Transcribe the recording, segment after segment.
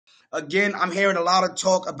Again, I'm hearing a lot of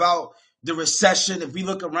talk about the recession. If we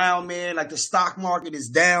look around, man, like the stock market is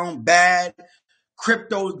down bad.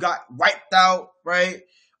 Crypto got wiped out, right?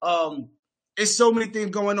 It's so many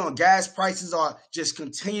things going on. Gas prices are just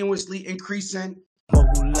continuously increasing.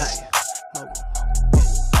 Mogul life,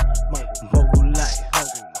 mogul life,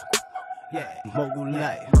 yeah, mogul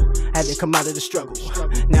life. Had to come out of the struggle.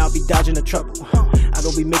 Now I be dodging the trouble. I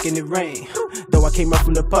gon' be making it rain, though I came up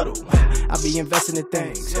from the puddle. I be investing in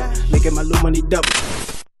things, making my little money double.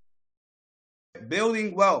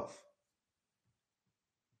 Building wealth.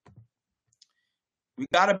 We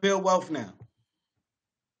gotta build wealth now.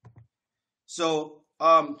 So,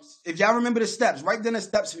 if y'all remember the steps, write down the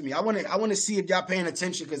steps for me. I want to see if y'all paying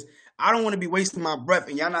attention because I don't want to be wasting my breath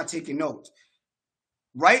and y'all not taking notes.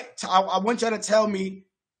 Right? I want y'all to tell me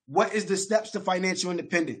what is the steps to financial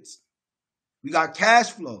independence. We got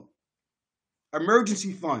cash flow,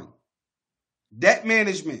 emergency fund, debt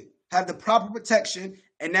management, have the proper protection,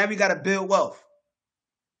 and now we got to build wealth.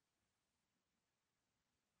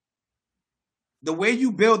 The way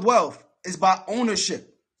you build wealth is by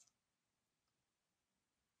ownership.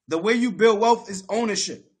 The way you build wealth is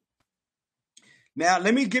ownership. Now,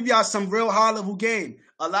 let me give y'all some real high-level game.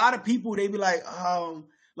 A lot of people, they be like,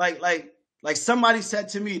 like somebody said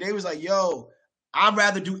to me, they was like, yo, I'd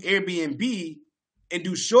rather do Airbnb and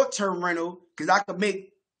do short-term rental because I could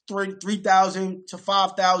make $3,000 to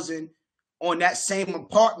 $5,000 on that same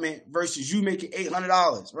apartment versus you making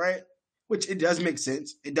 $800, right? Which it does make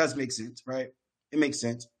sense. It does make sense, right? It makes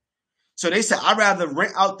sense. So they said, I'd rather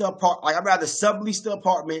rent out the apartment, like I'd rather sublease the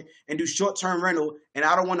apartment and do short-term rental, and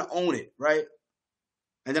I don't want to own it, right?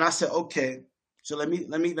 And then I said, okay, so let me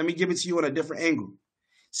give it to you on a different angle.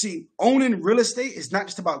 See, owning real estate is not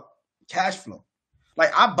just about cash flow.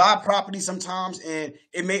 Like I buy property sometimes and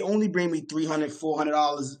it may only bring me $300,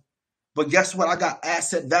 $400, but guess what? I got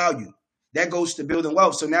asset value. That goes to building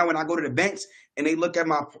wealth. So now when I go to the banks and they look at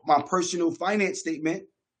my personal finance statement,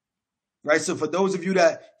 right? So for those of you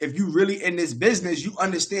that, if you really in this business, you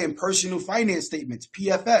understand personal finance statements,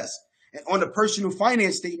 PFS. And on the personal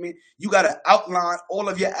finance statement, you got to outline all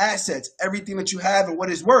of your assets, everything that you have and what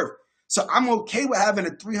it's worth. So I'm okay with having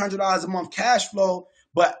a $300 a month cash flow,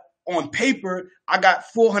 but on paper, I got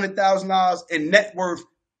 $400,000 in net worth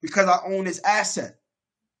because I own this asset.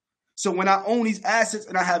 So when I own these assets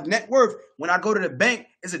and I have net worth, when I go to the bank,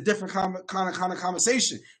 it's a different kind of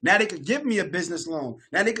conversation. Now they could give me a business loan.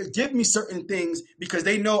 Now they could give me certain things because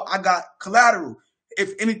they know I got collateral.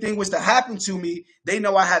 If anything was to happen to me, they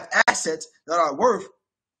know I have assets that are worth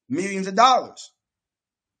millions of dollars.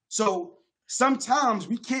 So sometimes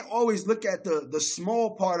we can't always look at the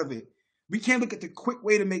small part of it. We can't look at the quick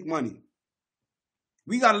way to make money.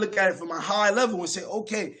 We got to look at it from a high level and say,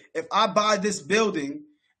 okay, if I buy this building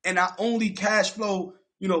and I only cash flow,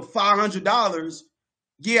 $500,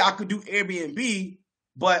 yeah, I could do Airbnb,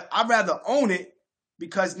 but I'd rather own it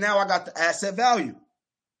because now I got the asset value.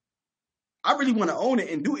 I really want to own it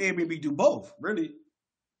and do Airbnb, do both, really.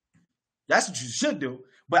 That's what you should do.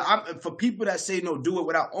 But for people that say, no, do it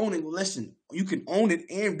without owning, listen, you can own it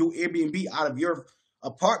and do Airbnb out of your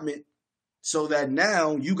apartment so that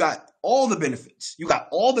now you got all the benefits. You got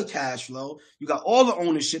all the cash flow. You got all the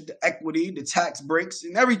ownership, the equity, the tax breaks,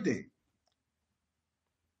 and everything.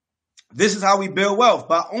 This is how we build wealth,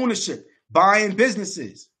 by ownership, buying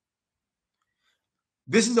businesses.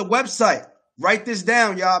 This is a website. Write this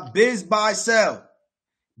down, y'all. Biz Buy Sell.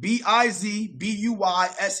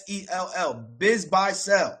 BIZBUYSELL. Biz Buy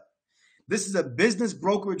Sell. This is a business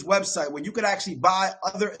brokerage website where you could actually buy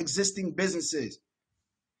other existing businesses.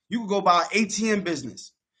 You could go buy an ATM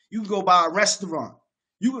business. You could go buy a restaurant.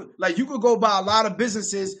 You could go buy a lot of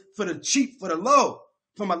businesses for the cheap, for the low.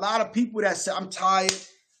 From a lot of people that say, I'm tired,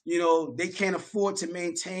 they can't afford to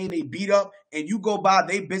maintain, they beat up, and you go buy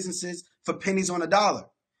their businesses for pennies on a dollar.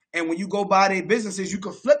 And when you go buy their businesses, you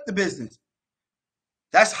can flip the business.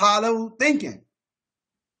 That's high level thinking.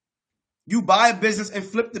 You buy a business and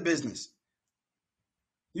flip the business.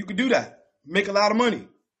 You can do that. Make a lot of money.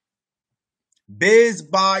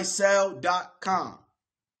 BizBuySell.com.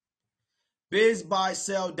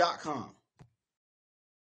 BizBuySell.com.